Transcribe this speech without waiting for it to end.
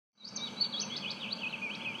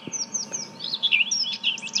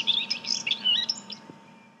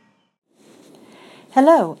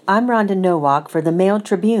Hello, I'm Rhonda Nowak for the Mail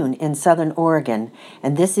Tribune in Southern Oregon,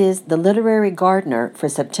 and this is The Literary Gardener for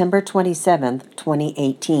September 27th,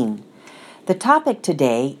 2018. The topic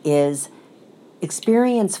today is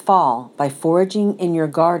Experience Fall by Foraging in Your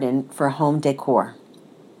Garden for Home Decor.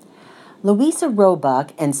 Louisa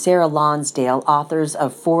Roebuck and Sarah Lonsdale, authors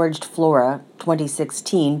of Foraged Flora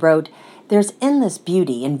 2016, wrote, "There's endless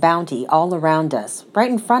beauty and bounty all around us, right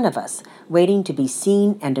in front of us, waiting to be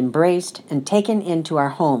seen and embraced and taken into our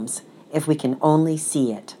homes, if we can only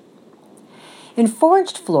see it." In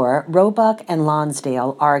Foraged Flora, Roebuck and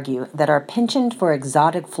Lonsdale argue that our penchant for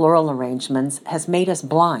exotic floral arrangements has made us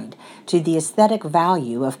blind to the aesthetic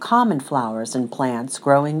value of common flowers and plants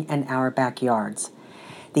growing in our backyards.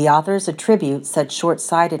 The authors attribute such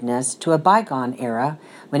short-sightedness to a bygone era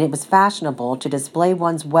when it was fashionable to display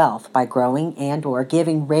one's wealth by growing and or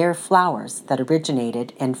giving rare flowers that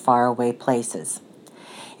originated in faraway places.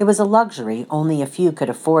 It was a luxury only a few could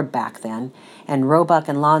afford back then, and Roebuck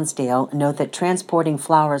and Lonsdale note that transporting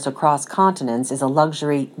flowers across continents is a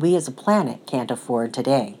luxury we as a planet can't afford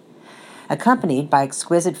today. Accompanied by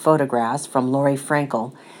exquisite photographs from Lori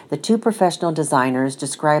Frankel, the two professional designers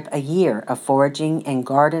describe a year of foraging in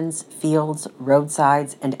gardens, fields,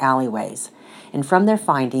 roadsides, and alleyways, and from their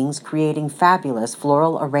findings creating fabulous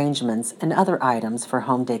floral arrangements and other items for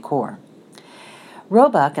home decor.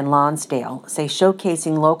 Roebuck and Lonsdale say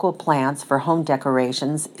showcasing local plants for home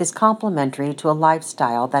decorations is complementary to a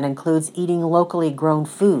lifestyle that includes eating locally grown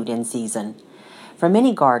food in season. For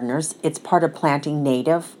many gardeners, it's part of planting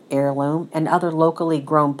native, heirloom, and other locally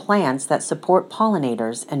grown plants that support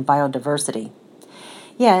pollinators and biodiversity.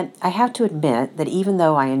 Yet, I have to admit that even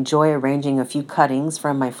though I enjoy arranging a few cuttings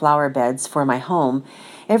from my flower beds for my home,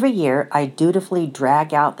 every year I dutifully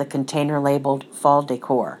drag out the container labeled fall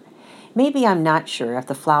decor. Maybe I'm not sure if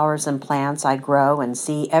the flowers and plants I grow and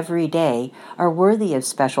see every day are worthy of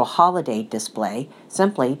special holiday display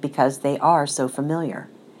simply because they are so familiar.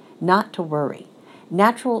 Not to worry.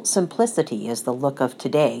 Natural simplicity is the look of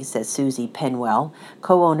today, says Susie Penwell,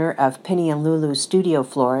 co-owner of Penny and Lulu Studio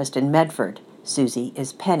Florist in Medford. Susie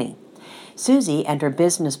is Penny. Susie and her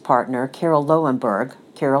business partner, Carol Lowenberg,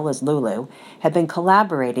 Carol is Lulu, have been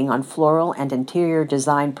collaborating on floral and interior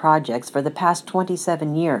design projects for the past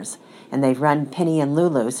 27 years, and they've run Penny and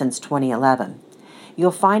Lulu since 2011.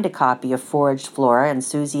 You'll find a copy of Foraged Flora in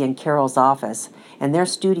Susie and Carol's office, and their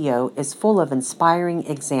studio is full of inspiring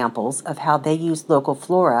examples of how they use local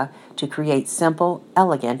flora to create simple,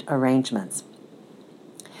 elegant arrangements.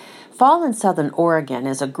 Fall in Southern Oregon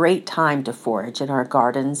is a great time to forage in our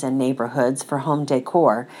gardens and neighborhoods for home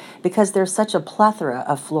decor because there's such a plethora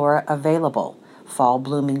of flora available. Fall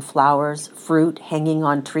blooming flowers, fruit hanging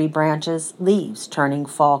on tree branches, leaves turning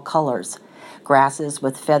fall colors, grasses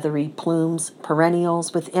with feathery plumes,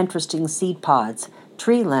 perennials with interesting seed pods,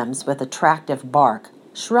 tree limbs with attractive bark,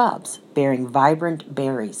 shrubs bearing vibrant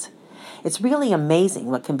berries. It's really amazing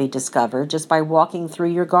what can be discovered just by walking through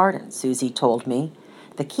your garden, Susie told me.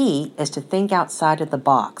 The key is to think outside of the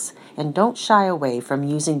box and don't shy away from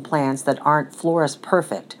using plants that aren't florist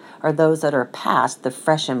perfect or those that are past the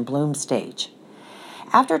fresh and bloom stage.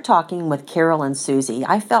 After talking with Carol and Susie,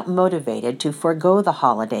 I felt motivated to forego the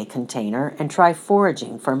holiday container and try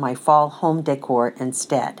foraging for my fall home decor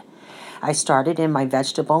instead. I started in my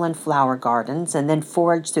vegetable and flower gardens and then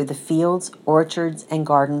foraged through the fields, orchards, and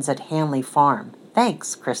gardens at Hanley Farm.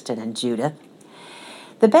 Thanks, Kristen and Judith.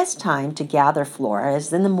 The best time to gather flora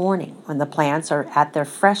is in the morning when the plants are at their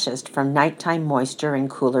freshest from nighttime moisture and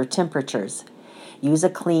cooler temperatures. Use a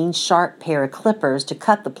clean, sharp pair of clippers to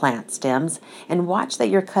cut the plant stems and watch that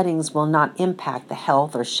your cuttings will not impact the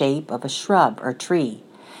health or shape of a shrub or tree.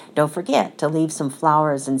 Don't forget to leave some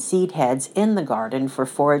flowers and seed heads in the garden for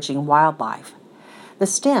foraging wildlife. The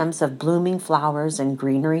stems of blooming flowers and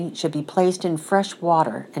greenery should be placed in fresh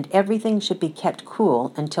water, and everything should be kept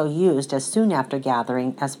cool until used as soon after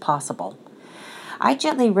gathering as possible. I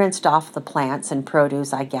gently rinsed off the plants and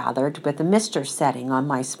produce I gathered with a mister setting on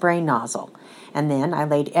my spray nozzle, and then I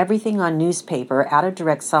laid everything on newspaper out of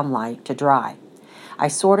direct sunlight to dry. I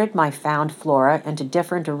sorted my found flora into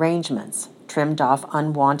different arrangements, trimmed off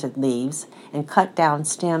unwanted leaves, and cut down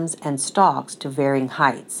stems and stalks to varying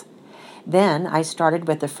heights. Then I started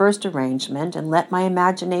with the first arrangement and let my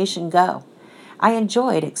imagination go. I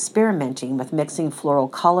enjoyed experimenting with mixing floral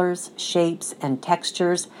colors, shapes, and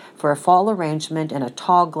textures for a fall arrangement in a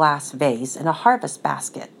tall glass vase in a harvest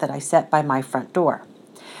basket that I set by my front door.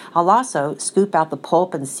 I'll also scoop out the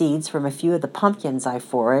pulp and seeds from a few of the pumpkins I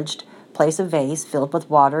foraged, place a vase filled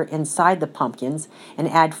with water inside the pumpkins, and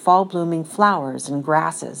add fall blooming flowers and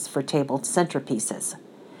grasses for table centerpieces.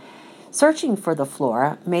 Searching for the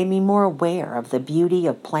flora made me more aware of the beauty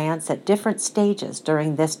of plants at different stages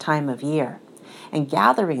during this time of year, and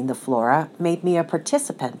gathering the flora made me a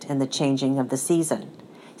participant in the changing of the season.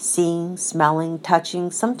 Seeing, smelling,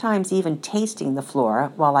 touching, sometimes even tasting the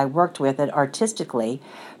flora while I worked with it artistically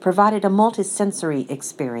provided a multisensory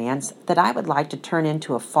experience that I would like to turn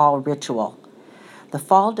into a fall ritual. The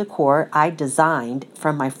fall decor I designed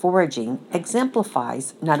from my foraging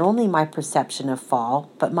exemplifies not only my perception of fall,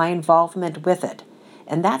 but my involvement with it,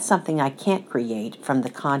 and that's something I can't create from the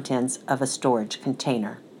contents of a storage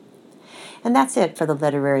container. And that's it for the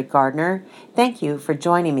Literary Gardener. Thank you for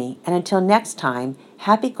joining me, and until next time,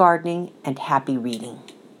 happy gardening and happy reading.